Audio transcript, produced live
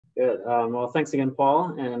Good. Well, thanks again,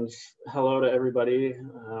 Paul, and hello to everybody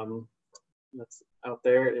that's out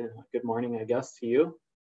there. Good morning, I guess, to you.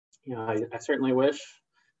 I certainly wish,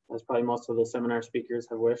 as probably most of the seminar speakers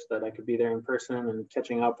have wished, that I could be there in person and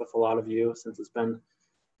catching up with a lot of you, since it's been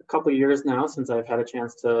a couple of years now since I've had a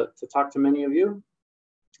chance to talk to many of you.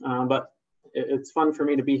 But it's fun for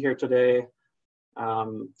me to be here today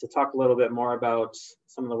to talk a little bit more about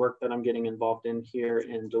some of the work that I'm getting involved in here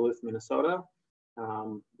in Duluth, Minnesota,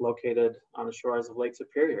 located on the shores of Lake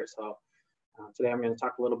Superior. So today I'm going to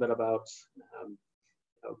talk a little bit about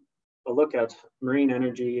a look at marine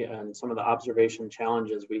energy and some of the observation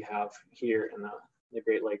challenges we have here in the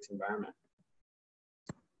Great Lakes environment.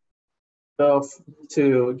 So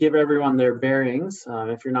to give everyone their bearings,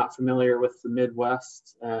 if you're not familiar with the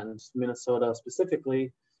Midwest and Minnesota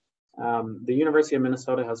specifically, the University of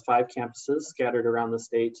Minnesota has 5 campuses scattered around the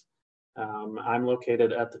state. I'm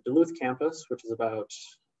located at the Duluth campus, which is about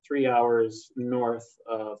 3 hours north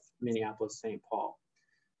of Minneapolis-St. Paul.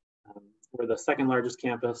 We're the second largest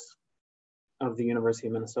campus of the University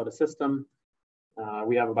of Minnesota system.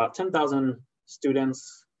 We have about 10,000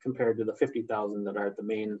 students compared to the 50,000 that are at the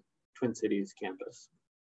main Twin Cities campus.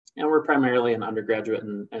 And we're primarily an undergraduate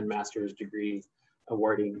and master's degree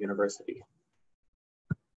awarding university.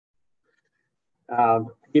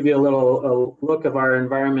 Give you a little look of our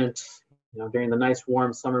environment. During the nice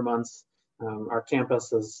warm summer months, our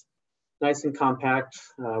campus is nice and compact.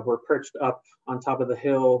 We're perched up on top of the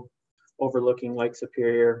hill overlooking Lake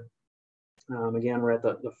Superior. Again, we're at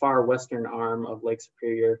the far western arm of Lake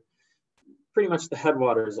Superior, pretty much the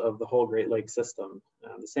headwaters of the whole Great Lakes system.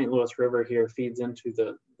 The St. Louis River here feeds into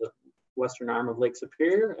the western arm of Lake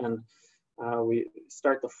Superior, and we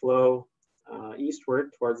start the flow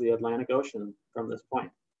eastward towards the Atlantic Ocean from this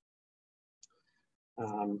point.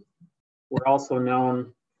 We're also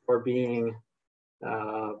known for being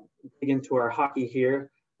big into our hockey here.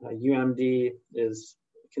 UMD is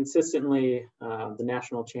consistently the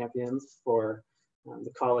national champions for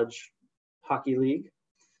the college hockey league.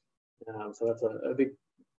 So that's a big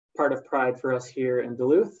part of pride for us here in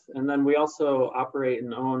Duluth. And then we also operate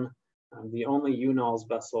and own the only UNOLS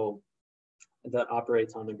vessel that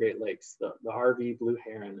operates on the Great Lakes. The RV Blue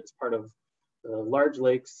Heron is part of the Large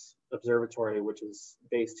Lakes Observatory, which is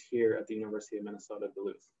based here at the University of Minnesota,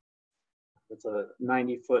 Duluth. It's a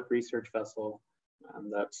 90-foot research vessel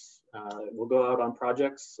that will go out on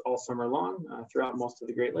projects all summer long throughout most of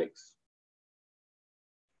the Great Lakes.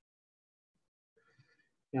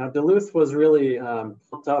 Duluth was really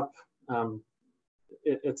built up.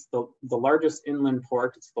 It's the largest inland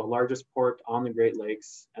port. It's the largest port on the Great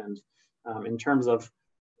Lakes. And in terms of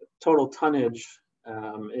total tonnage,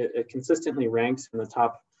 it consistently ranks in the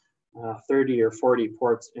top 30 or 40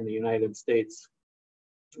 ports in the United States.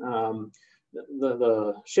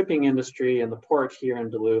 The shipping industry and the port here in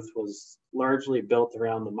Duluth was largely built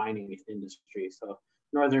around the mining industry. So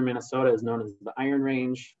northern Minnesota is known as the Iron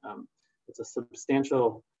Range. It's a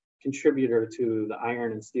substantial contributor to the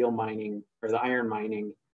iron and steel mining, or the iron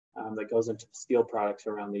mining that goes into steel products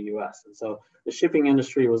around the US. And so the shipping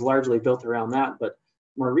industry was largely built around that, but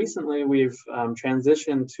more recently we've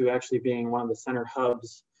transitioned to actually being one of the center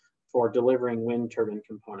hubs for delivering wind turbine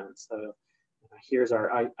components. So here's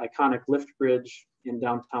our iconic lift bridge in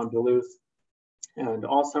downtown Duluth. And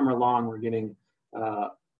all summer long, we're getting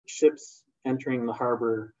ships entering the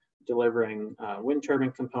harbor, delivering wind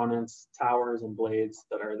turbine components, towers, and blades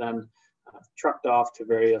that are then trucked off to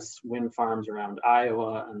various wind farms around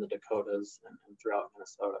Iowa and the Dakotas and throughout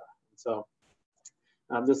Minnesota. And so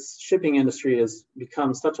this shipping industry has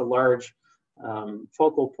become such a large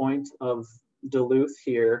focal point of Duluth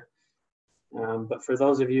here. But for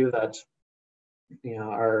those of you that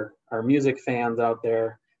are music fans out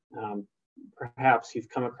there, perhaps you've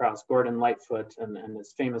come across Gordon Lightfoot and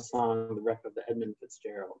his famous song, The Wreck of the Edmund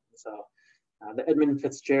Fitzgerald. So the Edmund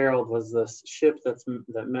Fitzgerald was this ship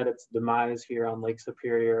that met its demise here on Lake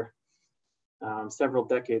Superior several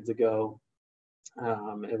decades ago.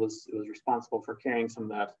 It was responsible for carrying some of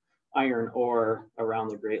that iron ore around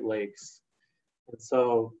the Great Lakes. And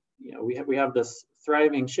so we have this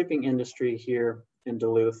thriving shipping industry here in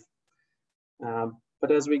Duluth.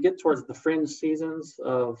 But as we get towards the fringe seasons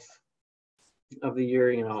of the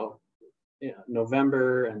year,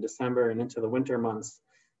 November and December and into the winter months,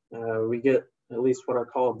 we get at least what are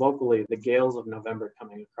called locally the gales of November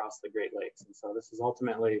coming across the Great Lakes. And so this is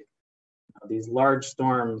ultimately these large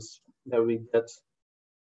storms that we get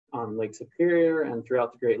on Lake Superior and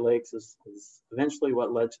throughout the Great Lakes is eventually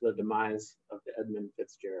what led to the demise of the Edmund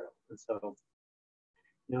Fitzgerald. And so,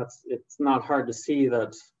 it's not hard to see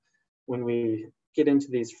that when we get into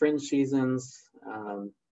these fringe seasons,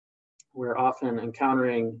 we're often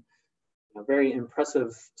encountering very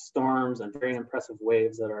impressive storms and very impressive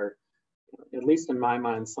waves that are, at least in my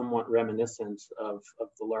mind, somewhat reminiscent of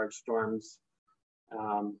the large storms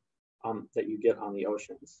that you get on the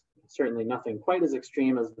oceans. Certainly nothing quite as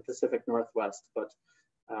extreme as the Pacific Northwest, but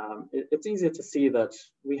it's easy to see that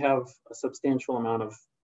we have a substantial amount of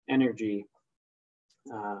energy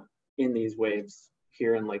in these waves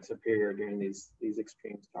here in Lake Superior during these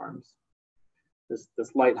extreme storms.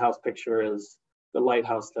 This lighthouse picture is the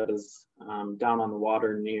lighthouse that is down on the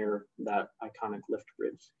water near that iconic lift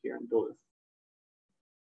bridge here in Duluth.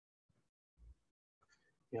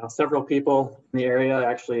 Several people in the area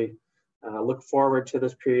actually look forward to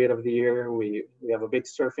this period of the year. We have a big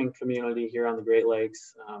surfing community here on the Great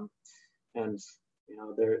Lakes, and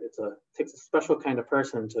it takes a special kind of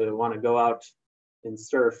person to want to go out and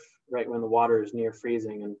surf right when the water is near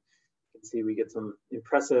freezing. And you can see we get some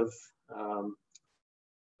impressive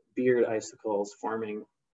beard icicles forming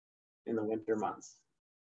in the winter months.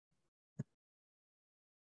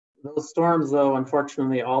 Those storms, though,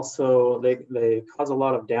 unfortunately, also they cause a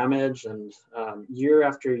lot of damage, and year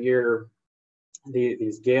after year,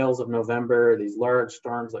 these gales of November, these large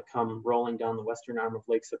storms that come rolling down the western arm of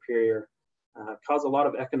Lake Superior, cause a lot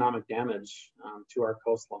of economic damage to our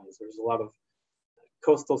coastlines. There's a lot of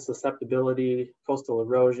coastal susceptibility, coastal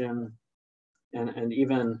erosion, and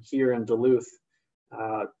even here in Duluth,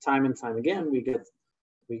 time and time again, we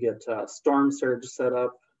get storm surge set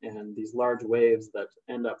up and these large waves that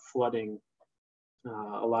end up flooding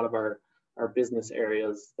a lot of our business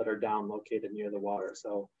areas that are down located near the water.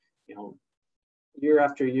 So, year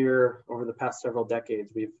after year over the past several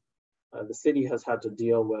decades, the city has had to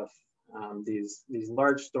deal with these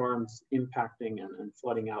large storms impacting and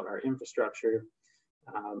flooding out our infrastructure,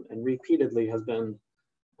 and repeatedly has been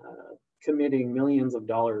committing millions of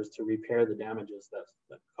dollars to repair the damages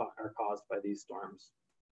that are caused by these storms.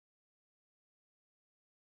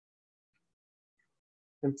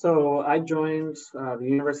 And so I joined the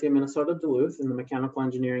University of Minnesota Duluth in the mechanical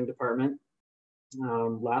engineering department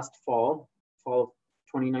last fall of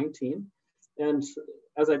 2019. And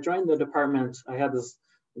as I joined the department, I had this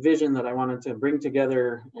vision that I wanted to bring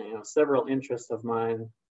together several interests of mine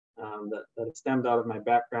that stemmed out of my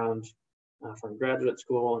background from graduate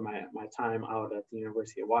school and my time out at the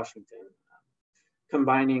University of Washington,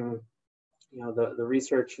 combining the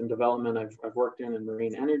research and development I've worked in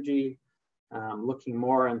marine energy, looking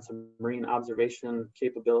more into marine observation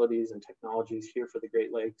capabilities and technologies here for the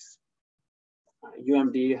Great Lakes.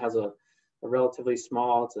 UMD has a relatively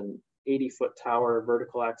small, it's an 80-foot tower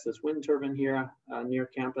vertical axis wind turbine here near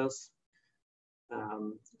campus.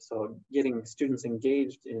 So getting students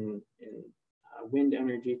engaged in wind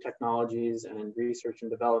energy technologies and research and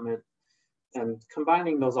development, and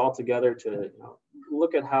combining those all together to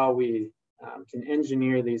look at how we can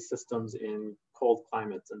engineer these systems in cold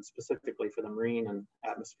climates, and specifically for the marine and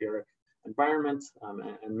atmospheric environment,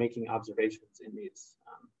 and making observations in these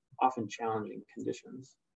often challenging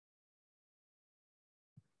conditions.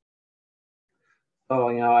 So,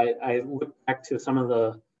 I look back to some of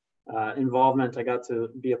the involvement I got to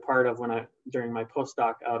be a part of during my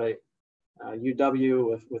postdoc out at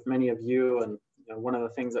UW with many of you, and one of the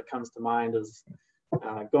things that comes to mind is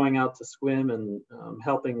going out to swim and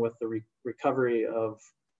helping with the recovery of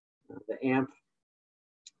the AMP,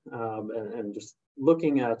 and just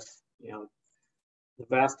looking at the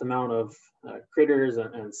vast amount of critters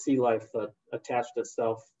and sea life that attached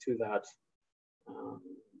itself to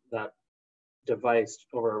that device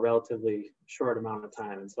over a relatively short amount of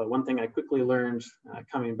time. And so one thing I quickly learned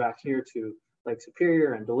coming back here to Lake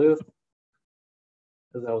Superior and Duluth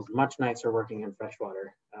is that it was much nicer working in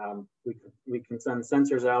freshwater. We can send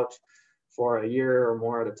sensors out for a year or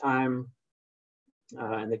more at a time,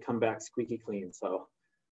 and they come back squeaky clean. So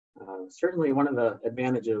certainly one of the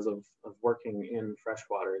advantages of working in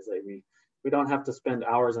freshwater is that we don't have to spend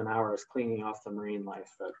hours and hours cleaning off the marine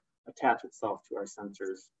life that attach itself to our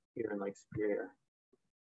sensors here in Lake Superior.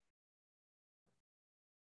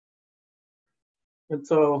 And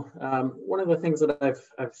so one of the things that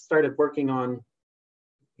I've started working on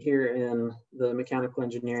here in the mechanical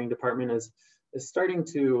engineering department is starting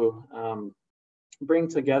to bring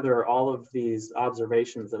together all of these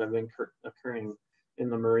observations that have been occurring in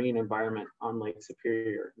the marine environment on Lake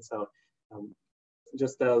Superior. And so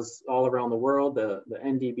just as all around the world, the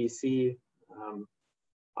NDBC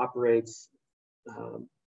operates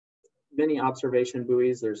many observation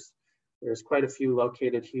buoys. There's quite a few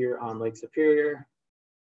located here on Lake Superior.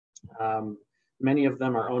 Many of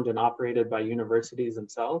them are owned and operated by universities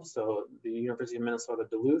themselves. So the University of Minnesota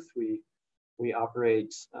Duluth, we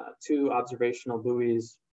operate 2 observational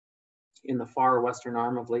buoys in the far western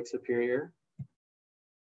arm of Lake Superior.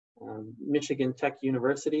 Michigan Tech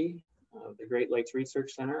University, the Great Lakes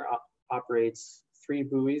Research Center, operates 3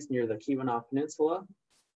 buoys near the Keweenaw Peninsula.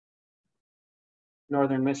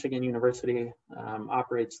 Northern Michigan University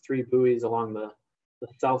operates 3 buoys along the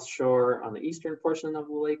south shore on the eastern portion of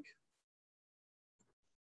the lake.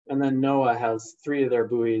 And then NOAA has 3 of their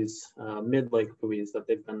buoys, mid-lake buoys, that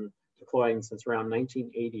they've been deploying since around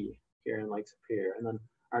 1980 here in Lake Superior. And then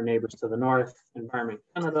our neighbors to the north, Environment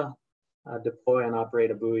Canada, deploy and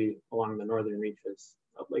operate a buoy along the northern reaches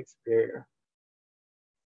of Lake Superior.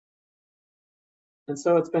 And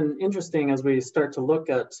so it's been interesting as we start to look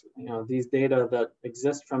at these data that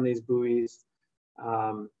exist from these buoys.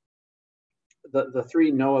 The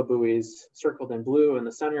 3 NOAA buoys circled in blue in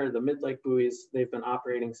the center, the mid-lake buoys, they've been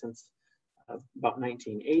operating since about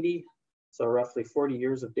 1980, so roughly 40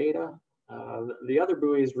 years of data. The other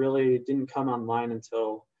buoys really didn't come online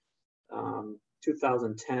until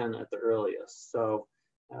 2010 at the earliest. So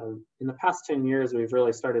in the past 10 years, we've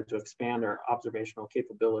really started to expand our observational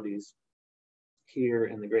capabilities here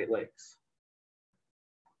in the Great Lakes.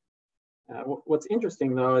 What's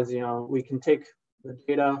interesting though is, we can take the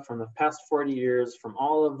data from the past 40 years from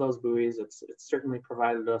all of those buoys. It's certainly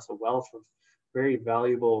provided us a wealth of very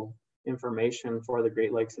valuable information for the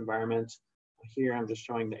Great Lakes environment. Here I'm just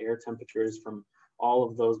showing the air temperatures from all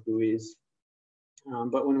of those buoys.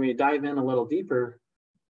 But when we dive in a little deeper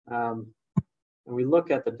and we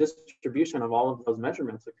look at the distribution of all of those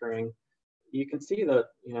measurements occurring, you can see that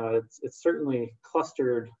it's certainly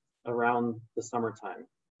clustered around the summertime.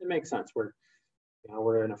 It makes sense. We're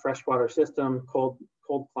in a freshwater system, cold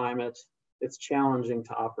climate. It's challenging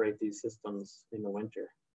to operate these systems in the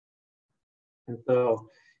winter. And so,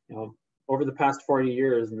 over the past 40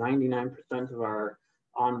 years, 99% of our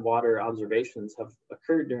on-water observations have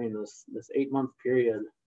occurred during this 8-month period,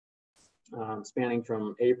 spanning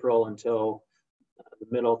from April until the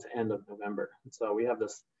middle to end of November. And so we have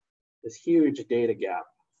this huge data gap.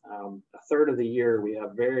 A third of the year, we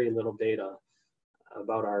have very little data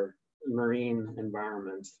about our marine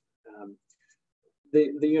environment.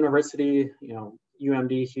 The university,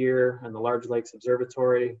 UMD here, and the Large Lakes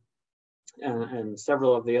Observatory, and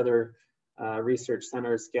several of the other research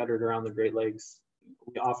centers scattered around the Great Lakes,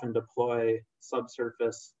 we often deploy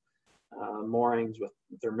subsurface moorings with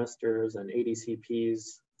thermistors and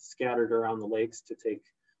ADCPs scattered around the lakes to take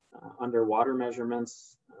underwater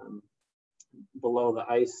measurements below the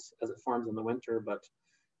ice as it forms in the winter. But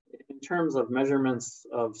in terms of measurements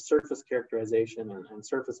of surface characterization and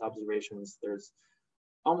surface observations, there's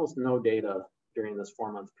almost no data during this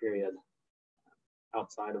 4-month period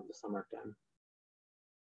outside of the summertime.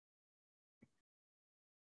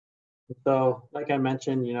 So, like I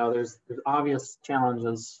mentioned, there's obvious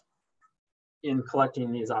challenges in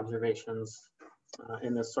collecting these observations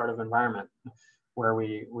in this sort of environment, where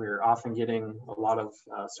we're often getting a lot of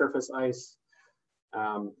surface ice.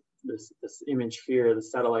 This image here, the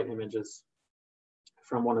satellite images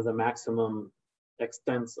from one of the maximum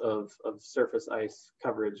extents of surface ice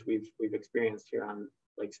coverage we've experienced here on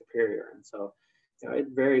Lake Superior. And so, it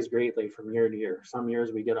varies greatly from year to year. Some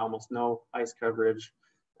years we get almost no ice coverage.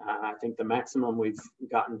 I think the maximum we've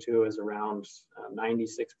gotten to is around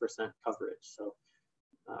 96% coverage. So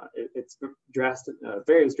it's drastic,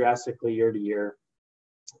 varies drastically year to year.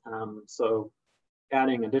 So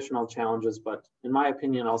adding additional challenges, but in my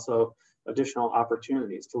opinion, also additional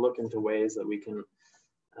opportunities to look into ways that we can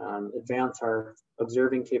advance our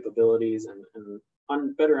observing capabilities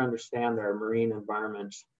and better understand our marine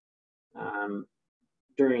environment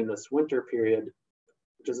during this winter period,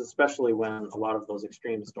 which is especially when a lot of those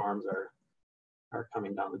extreme storms are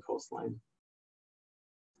coming down the coastline.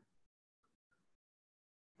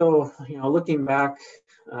 So, looking back,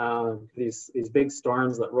 these big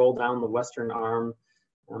storms that roll down the western arm,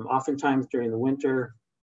 oftentimes during the winter,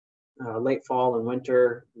 late fall and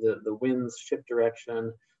winter, the winds shift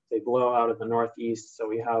direction. They blow out of the northeast. So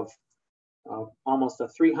we have almost a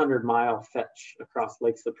 300-mile fetch across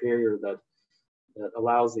Lake Superior that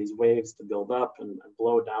allows these waves to build up and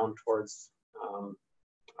blow down towards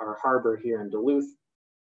our harbor here in Duluth.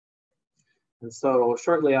 And so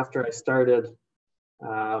shortly after I started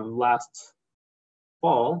last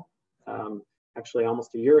fall, actually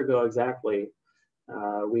almost a year ago exactly,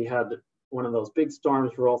 we had one of those big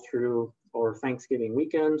storms roll through over Thanksgiving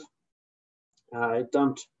weekend. It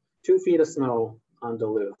dumped 2 feet of snow on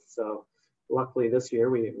Duluth. So luckily this year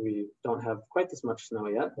we don't have quite this much snow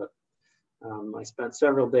yet, but I spent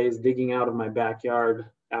several days digging out of my backyard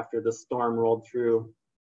after the storm rolled through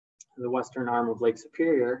the western arm of Lake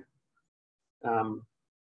Superior.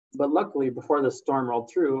 But luckily, before the storm rolled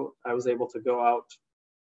through, I was able to go out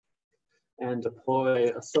and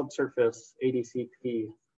deploy a subsurface ADCP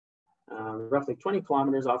roughly 20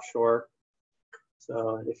 kilometers offshore.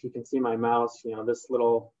 So if you can see my mouse, this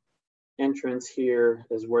little entrance here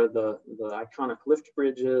is where the iconic lift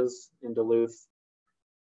bridge is in Duluth.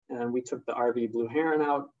 And we took the RV Blue Heron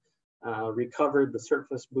out, recovered the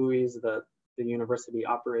surface buoys that the university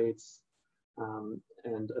operates,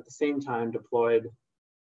 and at the same time deployed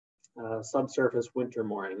subsurface winter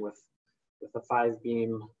mooring with a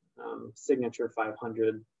 5-beam signature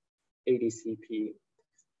 500 ADCP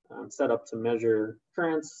set up to measure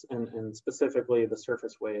currents and specifically the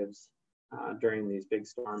surface waves during these big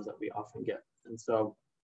storms that we often get. And so,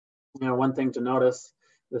 one thing to notice,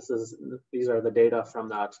 these are the data from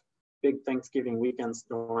that big Thanksgiving weekend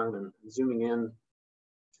storm, and zooming in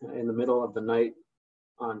the middle of the night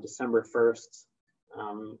on December 1st.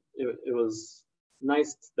 It was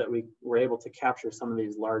nice that we were able to capture some of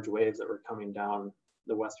these large waves that were coming down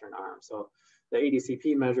the western arm. So the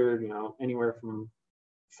ADCP measured, anywhere from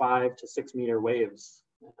 5 to 6 meter waves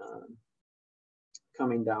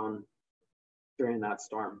coming down during that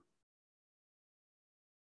storm.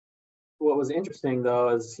 What was interesting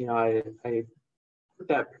though is, I took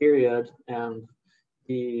that period, and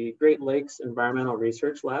the Great Lakes Environmental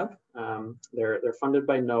Research Lab, they're funded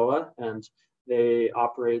by NOAA, and they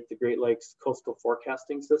operate the Great Lakes Coastal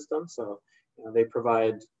Forecasting System. So they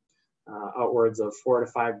provide outwards of 4 to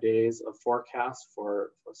 5 days of forecasts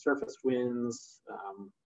for surface winds,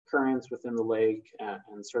 currents within the lake,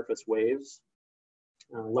 and surface waves,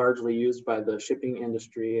 largely used by the shipping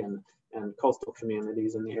industry and coastal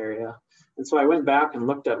communities in the area. And so I went back and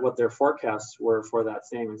looked at what their forecasts were for that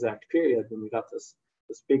same exact period when we got this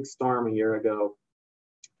big storm a year ago,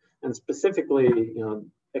 and specifically,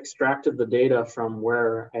 extracted the data from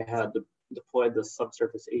where I had deployed the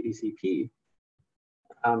subsurface ADCP.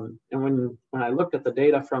 And when I looked at the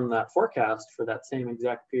data from that forecast for that same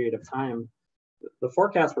exact period of time, the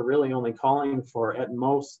forecasts were really only calling for at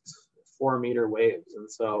most 4 meter waves. And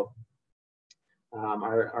so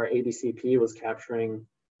our ADCP was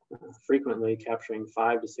frequently capturing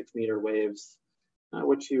 5 to 6 meter waves,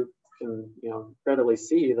 which you can readily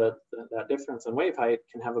see that difference in wave height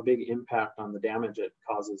can have a big impact on the damage it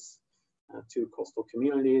causes to coastal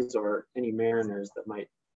communities or any mariners that might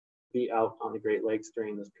be out on the Great Lakes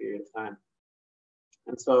during this period of time.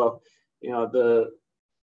 And so, the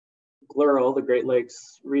GLERL, the Great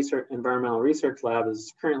Lakes Environmental Research Lab,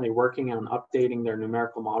 is currently working on updating their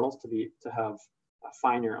numerical models to have a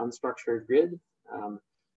finer unstructured grid.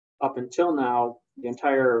 Up until now, the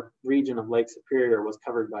entire region of Lake Superior was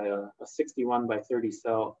covered by a 61 by 30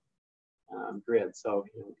 cell grid. So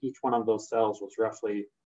each one of those cells was roughly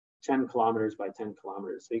 10 kilometers by 10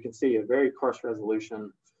 kilometers. So you can see a very coarse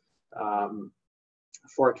resolution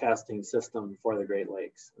forecasting system for the Great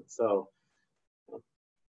Lakes. And so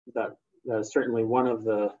that is certainly one of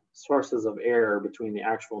the sources of error between the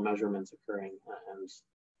actual measurements occurring and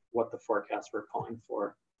what the forecasts were calling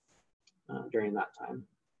for during that time.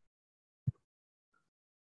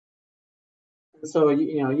 So,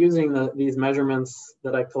 using these measurements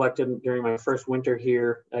that I collected during my first winter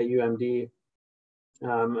here at UMD, I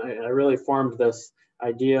really formed this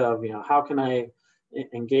idea of, how can I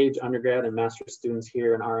engage undergrad and master's students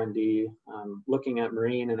here in R&D, looking at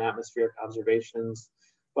marine and atmospheric observations,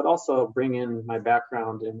 but also bring in my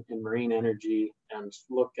background in marine energy and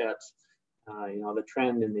look at, the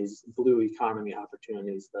trend in these blue economy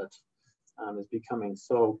opportunities that is becoming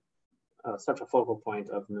such a focal point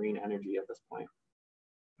of marine energy at this point.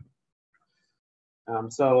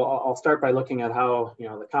 So I'll start by looking at how,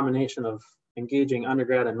 the combination of engaging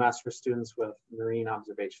undergrad and master's students with marine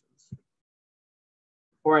observations.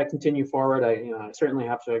 Before I continue forward, I certainly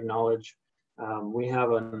have to acknowledge we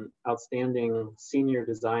have an outstanding senior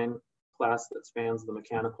design class that spans the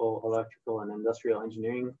mechanical, electrical, and industrial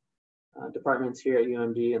engineering departments here at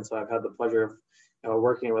UMD. And so I've had the pleasure of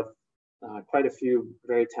working with quite a few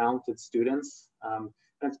very talented students. And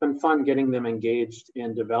it's been fun getting them engaged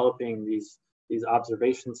in developing these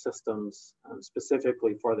observation systems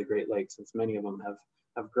specifically for the Great Lakes, since many of them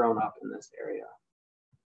have grown up in this area.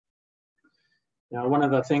 Now, one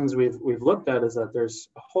of the things we've looked at is that there's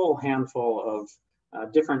a whole handful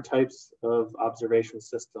of different types of observation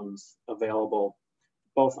systems available,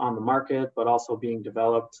 both on the market, but also being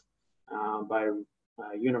developed by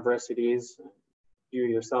universities. You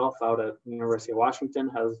yourself out at the University of Washington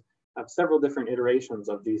have several different iterations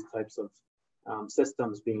of these types of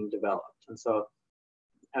systems being developed. And so,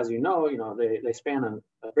 as you know, they span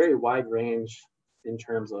a very wide range in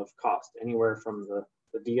terms of cost, anywhere from the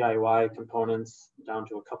the DIY components down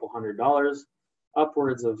to a couple $100,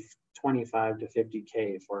 upwards of 25 to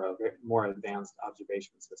 50K for a more advanced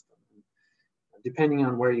observation system. Depending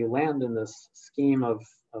on where you land in this scheme of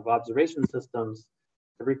observation systems,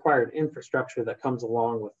 the required infrastructure that comes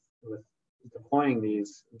along with deploying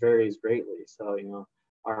these varies greatly. So, you know,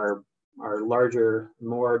 our larger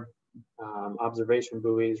moored observation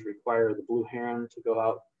buoys require the blue heron to go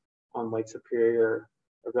out on Lake Superior,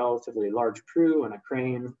 a relatively large crew and a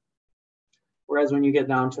crane. Whereas when you get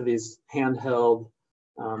down to these handheld,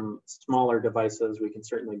 smaller devices, we can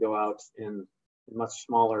certainly go out in much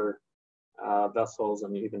smaller vessels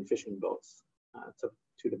and even fishing boats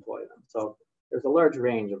to deploy them. So there's a large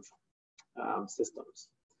range of systems.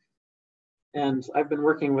 And I've been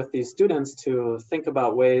working with these students to think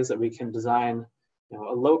about ways that we can design, you know,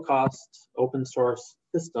 a low-cost open source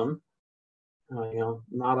system, you know,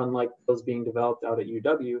 not unlike those being developed out at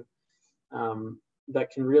UW,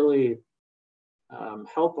 that can really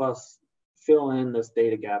help us fill in this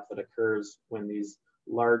data gap that occurs when these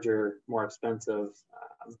larger, more expensive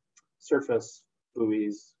surface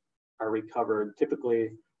buoys are recovered,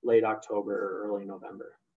 typically late October or early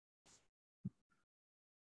November.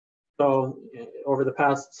 So over the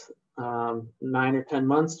past 9 or 10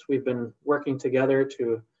 months, we've been working together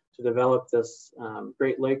to develop this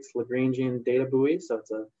Great Lakes Lagrangian data buoy. So it's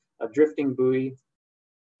a drifting buoy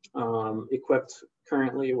equipped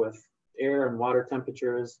currently with air and water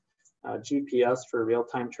temperatures, GPS for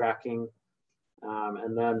real-time tracking,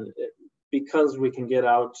 and then because we can get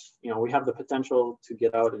out, you know, we have the potential to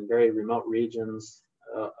get out in very remote regions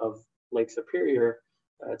of Lake Superior.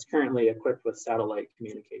 It's currently equipped with satellite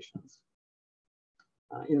communications.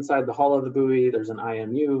 Inside the hull of the buoy, there's an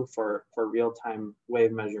IMU for real-time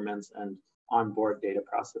wave measurements and onboard data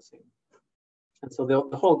processing. And so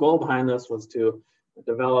the whole goal behind this was to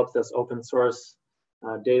develop this open source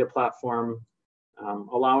data platform,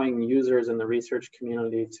 allowing users in the research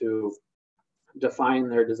community to define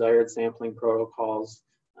their desired sampling protocols,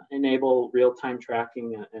 enable real-time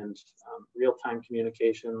tracking and real-time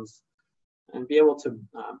communications, and be able to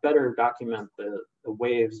better document the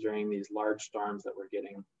waves during these large storms that we're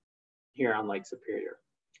getting here on Lake Superior.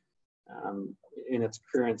 In its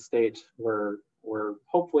current state, we're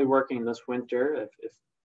hopefully working this winter, if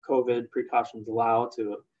COVID precautions allow,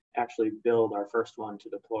 to actually build our first one to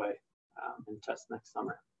deploy and test next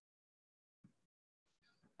summer.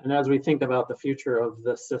 And as we think about the future of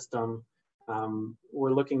this system,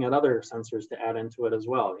 we're looking at other sensors to add into it as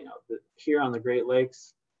well. You know, here on the Great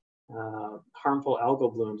Lakes, harmful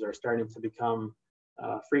algal blooms are starting to become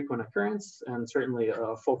frequent occurrence and certainly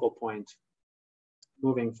a focal point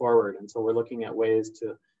moving forward. And so we're looking at ways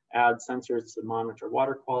to add sensors to monitor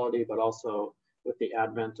water quality, but also with the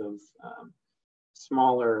advent of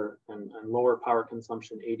smaller and lower power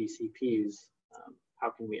consumption ADCPs, how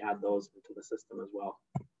can we add those into the system as well?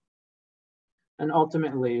 And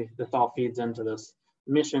ultimately, this all feeds into this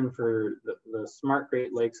mission for the Smart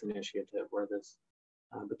Great Lakes Initiative, where this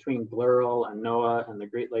between BLRL and NOAA and the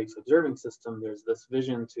Great Lakes Observing System, there's this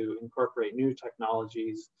vision to incorporate new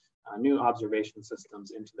technologies, new observation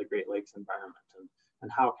systems into the Great Lakes environment.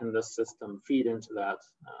 And how can this system feed into that,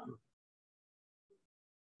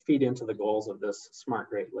 feed into the goals of this Smart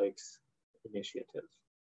Great Lakes Initiative?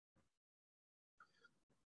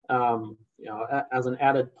 You know, as an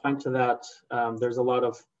added point to that, there's a lot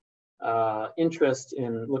of interest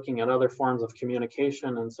in looking at other forms of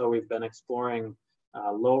communication. And so we've been exploring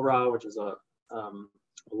LoRa, which is a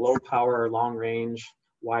low power, long range,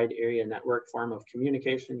 wide area network form of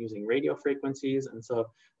communication using radio frequencies. And so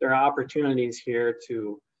there are opportunities here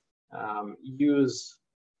to use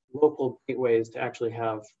local gateways to actually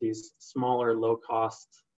have these smaller, low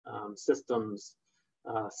cost systems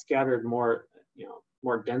scattered more, you know,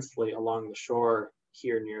 more densely along the shore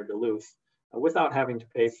here near Duluth without having to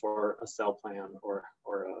pay for a cell plan or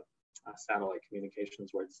a satellite communications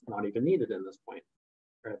where it's not even needed in this point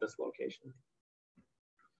or at this location.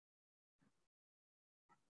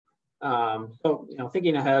 So, you know,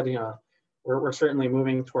 thinking ahead, you know, we're certainly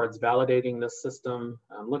moving towards validating this system,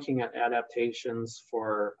 looking at adaptations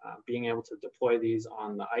for being able to deploy these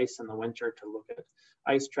on the ice in the winter to look at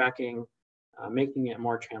ice tracking, making it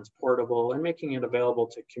more transportable and making it available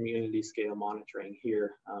to community scale monitoring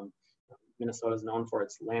here. Minnesota is known for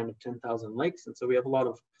its land of 10,000 lakes. And so we have a lot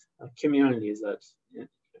of communities that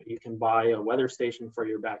you can buy a weather station for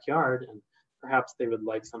your backyard, and perhaps they would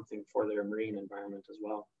like something for their marine environment as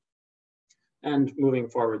well. And moving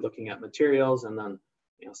forward, looking at materials, and then,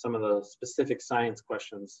 you know, some of the specific science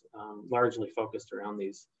questions largely focused around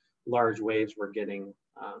these large waves we're getting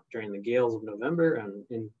during the gales of November and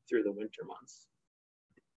in through the winter months.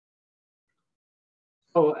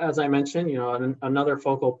 Oh, as I mentioned, another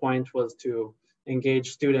focal point was to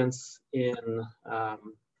engage students in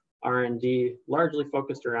R&D, largely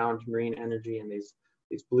focused around marine energy and these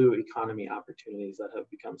blue economy opportunities that have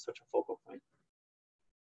become such a focal point.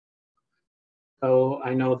 So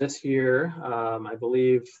I know this year, I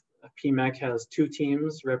believe PMEC has 2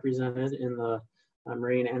 teams represented in the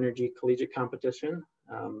Marine Energy Collegiate Competition.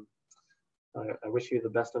 I wish you the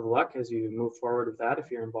best of luck as you move forward with that,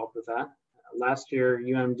 if you're involved with that. Last year,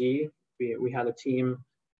 UMD, we had a team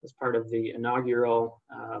as part of the inaugural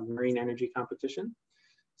Marine Energy Competition.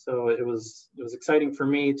 So it was exciting for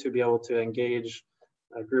me to be able to engage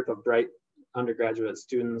a group of bright undergraduate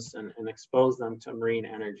students and expose them to marine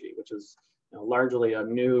energy, which is largely a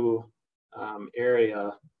new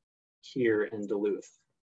area here in Duluth.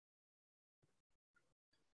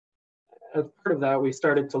 As part of that, we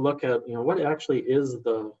started to look at what actually is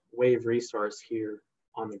the wave resource here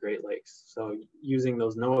on the Great Lakes. So using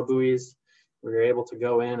those NOAA buoys, we were able to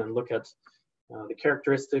go in and look at the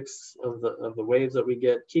characteristics of the waves that we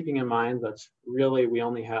get, keeping in mind that really we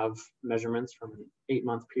only have measurements from an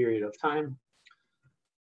 8-month period of time.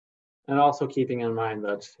 And also keeping in mind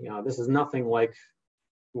that this is nothing like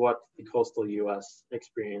what the coastal US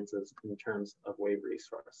experiences in terms of wave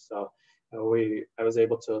resource. So I was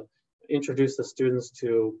able to introduce the students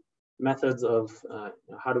to methods of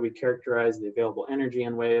how do we characterize the available energy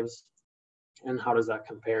in waves, and how does that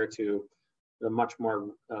compare to the much more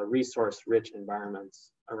resource-rich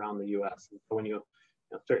environments around the US. And so when you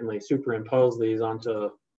certainly superimpose these onto,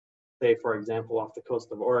 say, for example, off the coast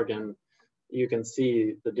of Oregon, you can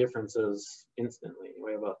see the differences instantly.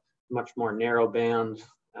 We have a much more narrow band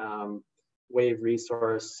wave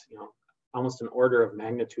resource, almost an order of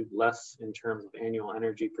magnitude less in terms of annual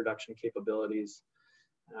energy production capabilities.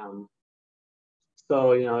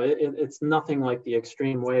 So, it's nothing like the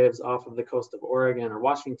extreme waves off of the coast of Oregon or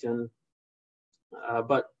Washington,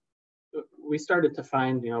 but we started to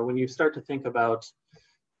find, when you start to think about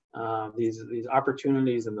these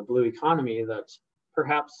opportunities in the blue economy, that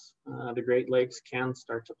perhaps the Great Lakes can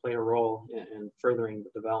start to play a role in furthering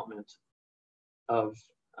the development of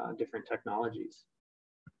different technologies.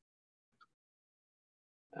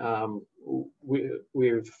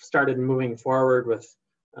 We've started moving forward with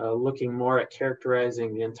looking more at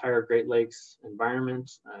characterizing the entire Great Lakes environment.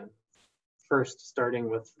 First, starting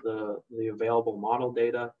with the available model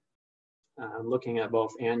data, looking at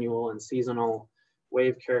both annual and seasonal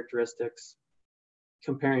wave characteristics,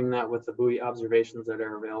 comparing that with the buoy observations that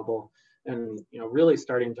are available, and really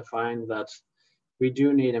starting to find that we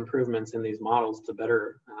do need improvements in these models to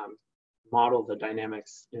better model the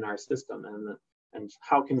dynamics in our system, and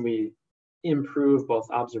how can we improve both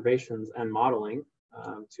observations and modeling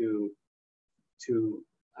to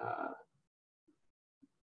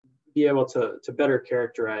be able to better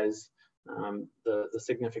characterize the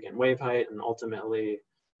significant wave height and ultimately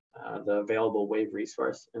the available wave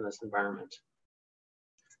resource in this environment.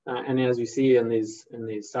 And as you see in these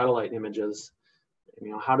satellite images,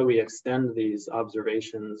 how do we extend these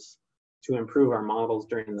observations to improve our models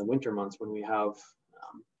during the winter months when we have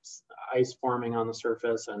ice forming on the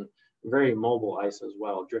surface and very mobile ice as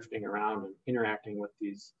well, drifting around and interacting with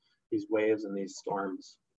these waves and these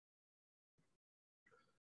storms.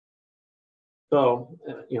 So,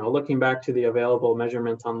 looking back to the available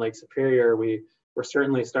measurements on Lake Superior, we're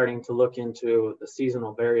certainly starting to look into the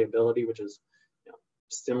seasonal variability, which is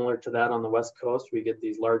similar to that on the West Coast. We get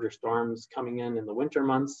these larger storms coming in the winter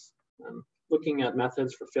months. Looking at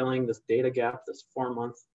methods for filling this data gap, this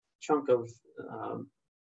 4-month chunk of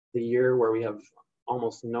the year where we have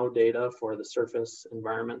almost no data for the surface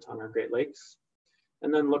environment on our Great Lakes.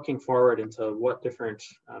 And then looking forward into what different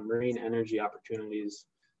marine energy opportunities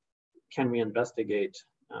can we investigate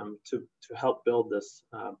to help build this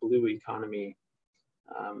blue economy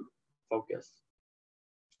focus.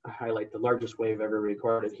 I highlight the largest wave ever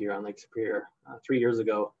recorded here on Lake Superior. 3 years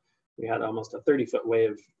ago, we had almost a 30-foot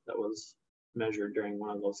wave that was measured during one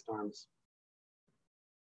of those storms.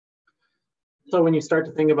 So when you start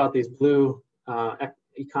to think about these blue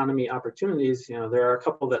economy opportunities, there are a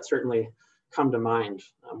couple that certainly come to mind.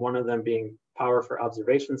 One of them being power for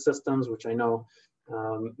observation systems, which I know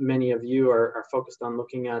many of you are focused on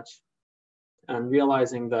looking at, and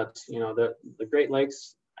realizing that the Great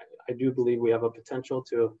Lakes, I do believe we have a potential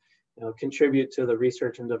to contribute to the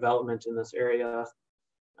research and development in this area.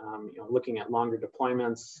 Looking at longer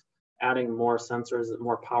deployments, adding more sensors,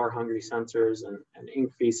 more power-hungry sensors, and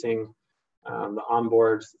increasing the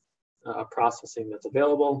onboard processing that's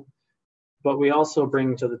available. But we also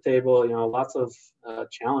bring to the table, lots of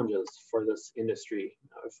challenges for this industry.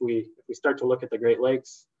 If we start to look at the Great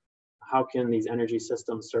Lakes, how can these energy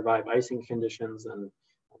systems survive icing conditions, and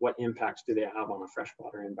what impacts do they have on a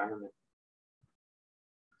freshwater environment?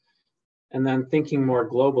 And then thinking more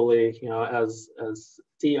globally, as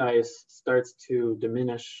sea ice starts to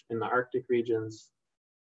diminish in the Arctic regions,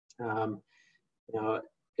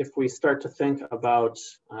 if we start to think about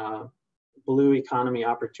blue economy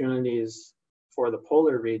opportunities for the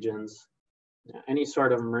polar regions, any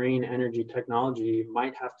sort of marine energy technology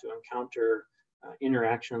might have to encounter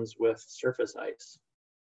interactions with surface ice.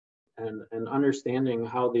 And understanding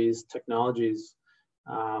how these technologies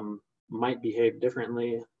might behave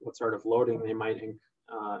differently, what sort of loading they might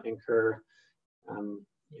incur.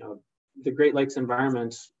 The Great Lakes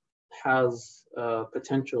environment has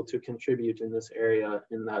potential to contribute in this area,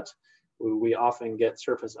 in that we often get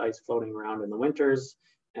surface ice floating around in the winters,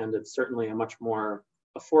 and it's certainly a much more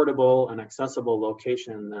affordable and accessible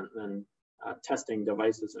location than testing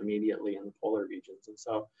devices immediately in the polar regions. And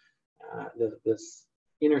so this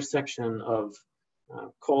intersection of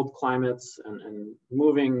cold climates and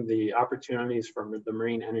moving the opportunities from the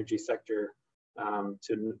marine energy sector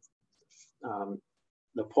to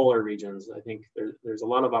the polar regions, I think there's a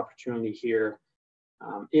lot of opportunity here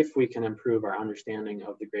if we can improve our understanding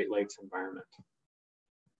of the Great Lakes environment.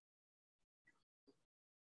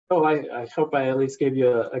 So I hope I at least gave you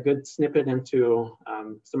a good snippet into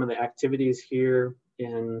some of the activities here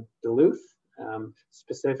in Duluth,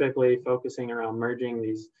 specifically focusing around merging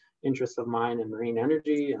these interests of mine in marine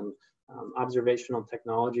energy and observational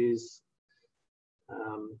technologies,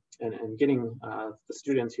 and getting the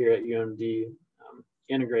students here at UMD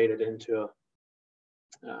integrated into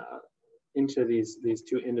these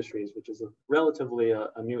two industries, which is relatively a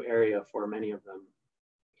new area for many of them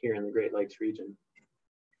here in the Great Lakes region.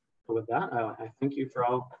 So with that, I thank you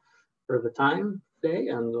for the time today,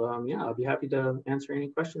 and yeah, I'll be happy to answer any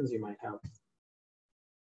questions you might have.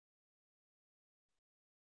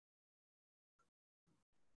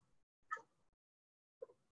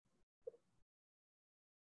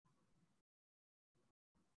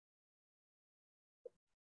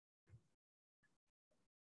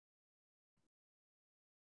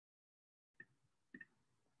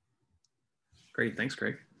 Great, thanks,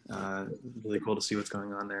 Greg. Really cool to see what's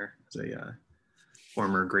going on there as a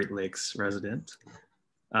former Great Lakes resident.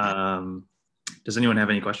 Does anyone have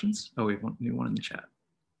any questions? Oh, we have one in the chat.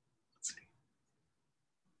 Let's see.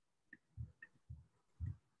 I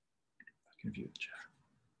can view the chat.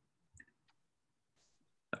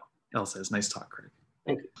 Oh, Elle says, nice talk, Craig.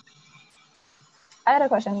 Thank you. I had a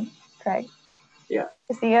question, Craig. Yeah.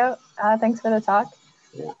 Castillo, thanks for the talk.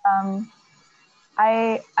 Yeah.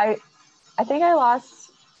 I think I lost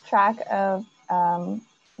track of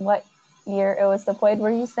what year it was deployed. Were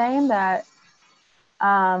you saying that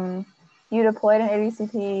you deployed an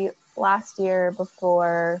ADCP last year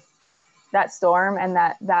before that storm, and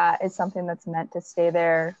that is something that's meant to stay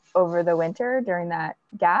there over the winter during that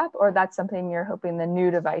gap, or that's something you're hoping the new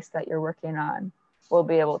device that you're working on will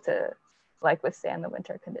be able to withstand the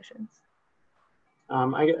winter conditions?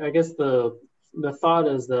 I guess the thought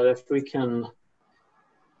is that if we can,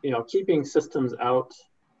 keeping systems out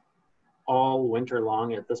all winter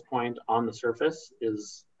long at this point on the surface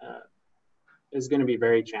is going to be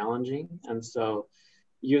very challenging. And so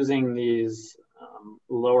using these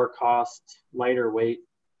lower cost, lighter weight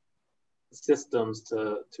systems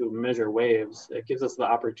to measure waves, it gives us the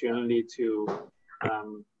opportunity to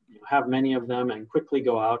have many of them and quickly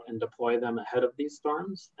go out and deploy them ahead of these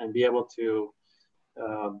storms, and be able to,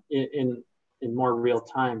 in more real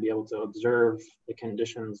time, be able to observe the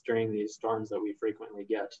conditions during these storms that we frequently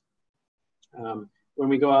get. When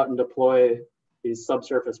we go out and deploy these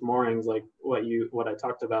subsurface moorings, like what I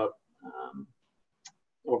talked about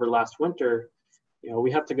over last winter,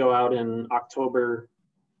 we have to go out in October,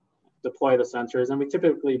 deploy the sensors, and we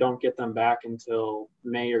typically don't get them back until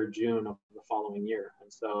May or June of the following year.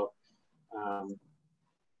 And so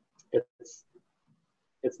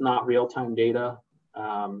it's not real-time data.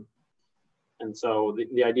 And so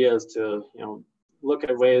the idea is to look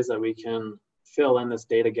at ways that we can fill in this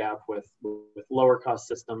data gap with lower cost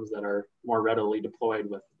systems that are more readily deployed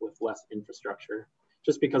with less infrastructure,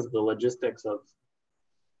 just because of the logistics of,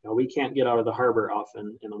 we can't get out of the harbor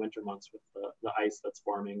often in the winter months with the ice that's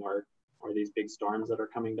forming, or these big storms that are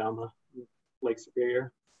coming down the Lake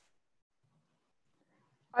Superior.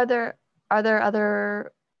 Are there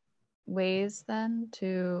other ways then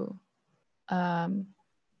to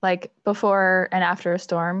like before and after a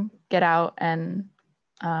storm, get out and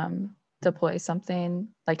deploy something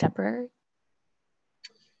like temporary?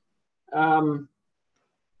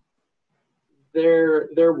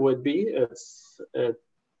 There would be.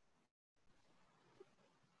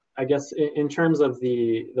 I guess in terms of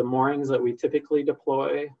the moorings that we typically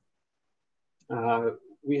deploy,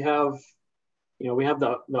 we have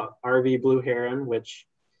the RV Blue Heron, which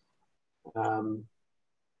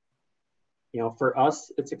for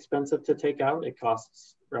us, it's expensive to take out. It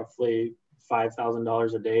costs roughly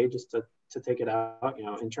 $5,000 a day just to take it out.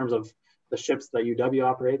 In terms of the ships that UW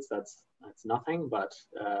operates, that's nothing. But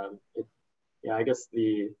I guess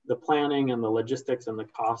the planning and the logistics and the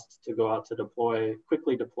cost to go out to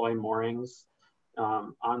quickly deploy moorings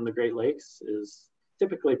on the Great Lakes is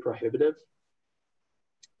typically prohibitive.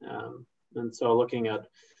 And so looking at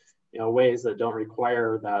ways that don't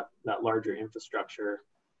require that larger infrastructure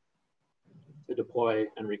to deploy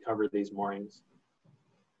and recover these moorings.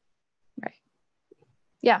 Right.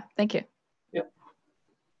 Yeah, thank you. Yep.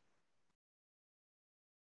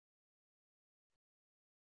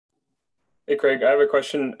 Hey, Craig, I have a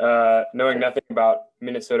question. Knowing nothing about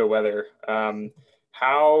Minnesota weather,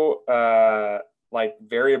 how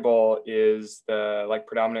variable is the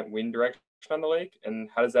predominant wind direction on the lake, and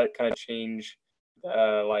how does that kind of change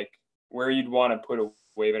where you'd want to put a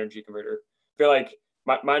wave energy converter? I feel like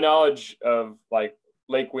my knowledge of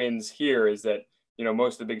lake winds here is that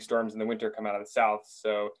most of the big storms in the winter come out of the south,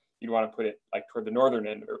 so you'd want to put it toward the northern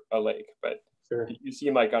end of a lake. But sure, you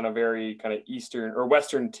seem on a very kind of eastern or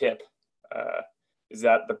western tip. Is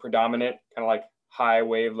that the predominant kind of high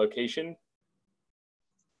wave location?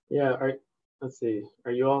 Yeah. Let's see.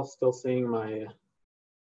 Are you all still seeing my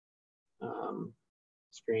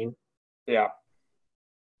screen? Yeah.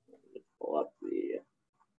 Pull up the.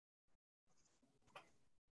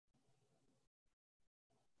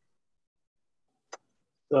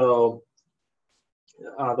 So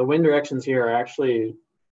the wind directions here are actually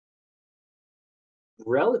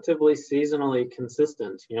relatively seasonally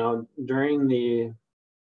consistent.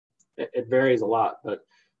 It varies a lot, but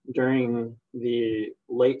during the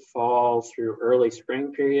late fall through early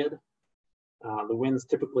spring period, the winds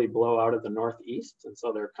typically blow out of the northeast, and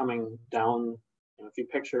so they're coming down. If you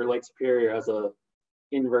picture Lake Superior as a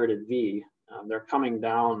inverted V, they're coming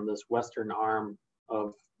down this western arm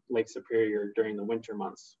of Lake Superior during the winter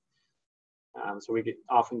months. So we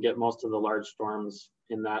often get most of the large storms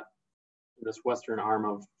in this western arm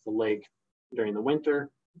of the lake during the winter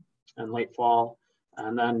and late fall.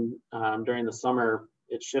 And then during the summer,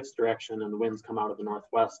 it shifts direction and the winds come out of the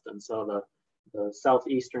northwest. And so the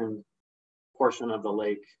southeastern portion of the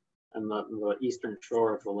lake and the eastern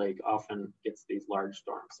shore of the lake often gets these large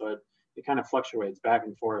storms. So it kind of fluctuates back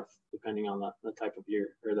and forth depending on the type of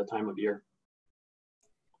year or the time of year.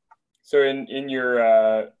 So in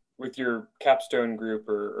your with your capstone group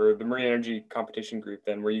or the marine energy competition group,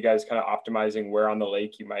 then were you guys kind of optimizing where on the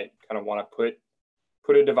lake you might kind of want to put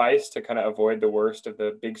a device to kind of avoid the worst of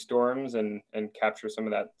the big storms and capture some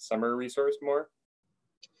of that summer resource more?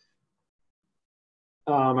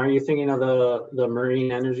 Are you thinking of the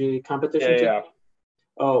marine energy competition? Yeah.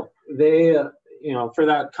 Oh, they for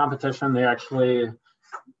that competition, they actually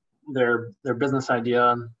their business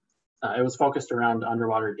idea it was focused around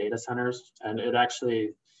underwater data centers, and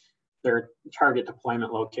their target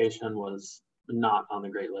deployment location was not on the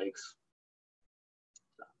Great Lakes.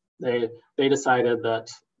 They decided that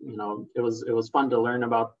it was fun to learn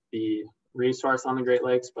about the resource on the Great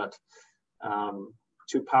Lakes, but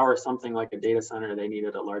to power something like a data center, they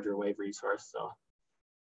needed a larger wave resource, so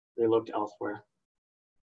they looked elsewhere.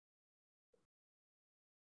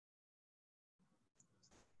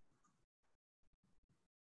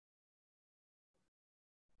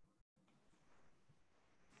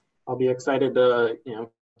 I'll be excited to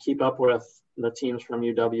keep up with the teams from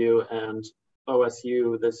UW and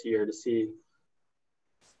OSU this year to see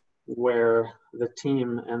where the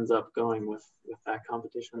team ends up going with that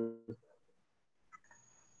competition.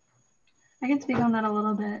 I can speak on that a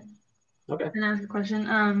little bit. Okay. And ask a question.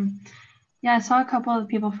 Yeah, I saw a couple of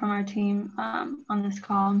people from our team on this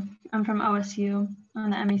call. I'm from OSU on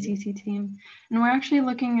the MECC team, and we're actually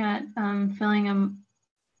looking at filling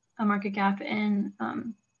a market gap in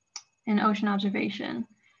ocean observation.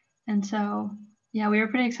 And so, yeah, we were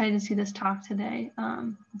pretty excited to see this talk today.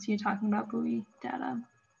 See you talking about buoy data.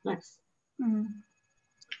 Nice. Mm-hmm.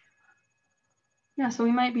 Yeah, so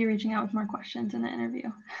we might be reaching out with more questions in the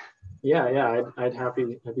interview. Yeah, I'd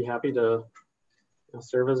be happy to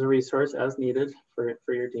serve as a resource as needed for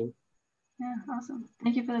your team. Yeah, awesome.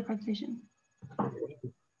 Thank you for the presentation.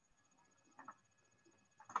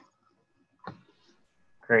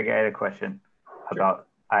 Craig, I had a question about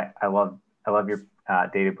I love your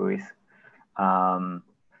data buoys. I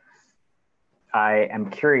am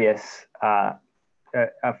curious a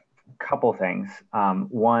couple things.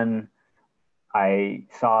 One, I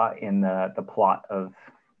saw in the plot of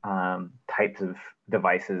types of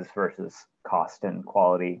devices versus cost and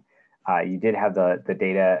quality. You did have the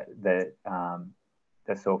data, the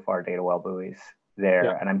SOFAR data well buoys there.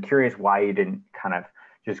 Yeah. And I'm curious why you didn't kind of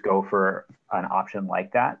just go for an option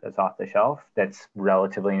like that that's off the shelf, that's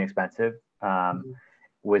relatively inexpensive.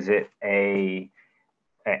 Was it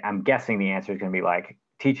I'm guessing the answer is going to be like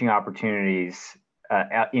teaching opportunities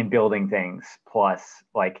in building things, plus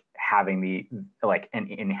like having an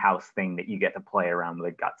in-house thing that you get to play around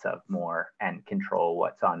with the guts of more and control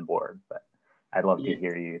what's on board. But I'd love to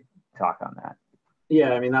hear you talk on that.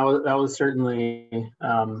 Yeah, I mean, that was certainly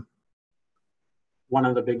one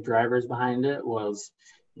of the big drivers behind it, was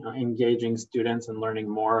engaging students and learning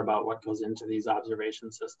more about what goes into these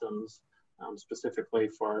observation systems, specifically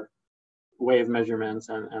for wave measurements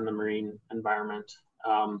and the marine environment.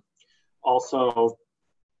 Also,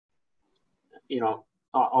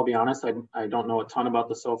 I'll be honest, I don't know a ton about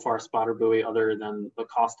the SOFAR spotter buoy other than the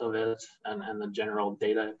cost of it and the general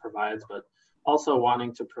data it provides, but also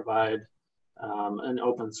wanting to provide an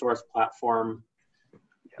open source platform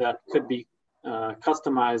that could be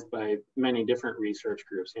customized by many different research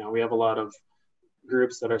groups. We have a lot of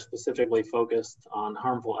groups that are specifically focused on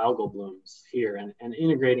harmful algal blooms here, and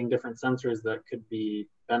integrating different sensors that could be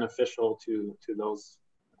beneficial to those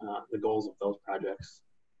the goals of those projects.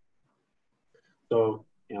 So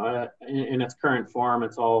in its current form,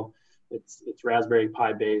 it's Raspberry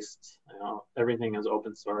Pi based. Everything is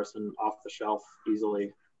open source and off the shelf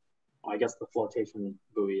easily. Well, I guess the flotation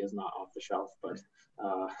buoy is not off the shelf, but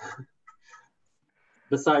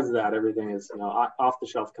besides that, everything is off the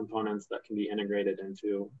shelf components that can be integrated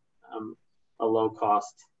into a low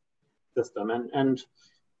cost system. And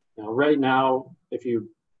right now, if you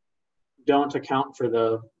don't account for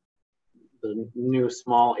the new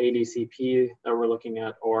small ADCP that we're looking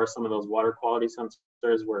at, or some of those water quality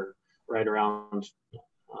sensors, we're right around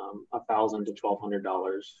 $1,000 to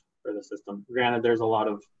 $1,200 for the system. Granted, there's a lot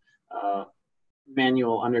of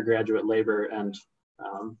manual undergraduate labor and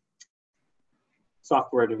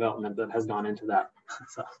software development that has gone into that.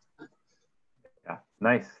 So. Yeah,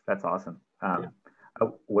 nice. That's awesome.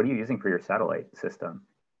 What are you using for your satellite system?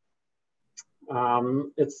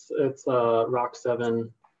 It's a Rock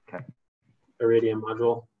 7 Iridium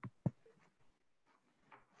module.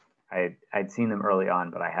 I'd seen them early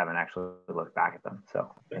on, but I haven't actually looked back at them.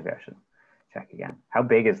 So maybe I should check again. How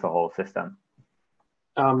big is the whole system?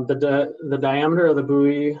 The diameter of the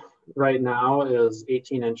buoy right now is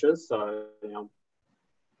 18 inches. So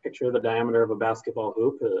picture the diameter of a basketball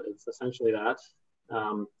hoop. It's essentially that.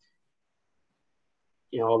 A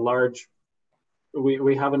large.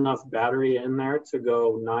 We have enough battery in there to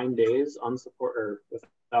go 9 days unsupported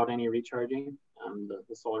without any recharging.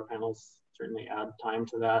 The solar panels certainly add time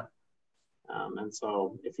to that. And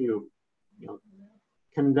so if you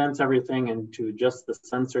condense everything into just the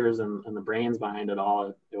sensors and the brains behind it all,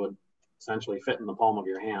 it would essentially fit in the palm of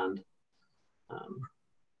your hand.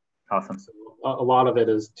 Awesome. So a lot of it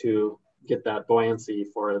is to get that buoyancy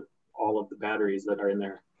for all of the batteries that are in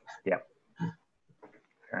there. Yeah.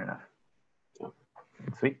 Fair enough. Yeah.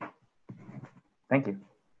 Sweet. Thank you.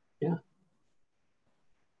 Yeah.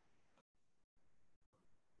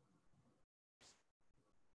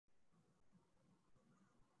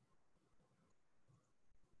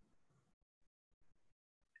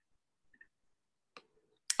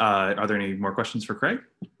 Are there any more questions for Craig?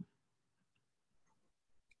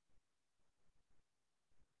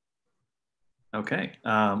 Okay,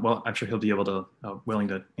 well, I'm sure he'll be able to, willing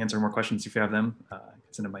to answer more questions if you have them.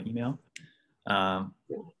 Send them by email.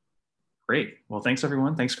 Great, well, thanks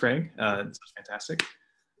everyone. Thanks, Craig. This was fantastic.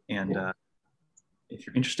 And if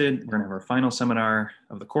you're interested, we're gonna have our final seminar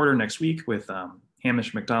of the quarter next week with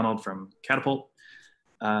Hamish McDonald from Catapult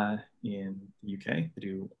in the UK. They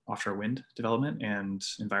do offshore wind development and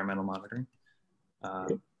environmental monitoring.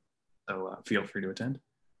 So feel free to attend.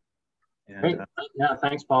 And, great. Yeah,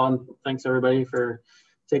 thanks, Paul, and thanks everybody for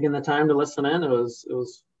taking the time to listen in. It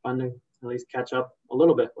was fun to at least catch up a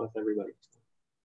little bit with everybody.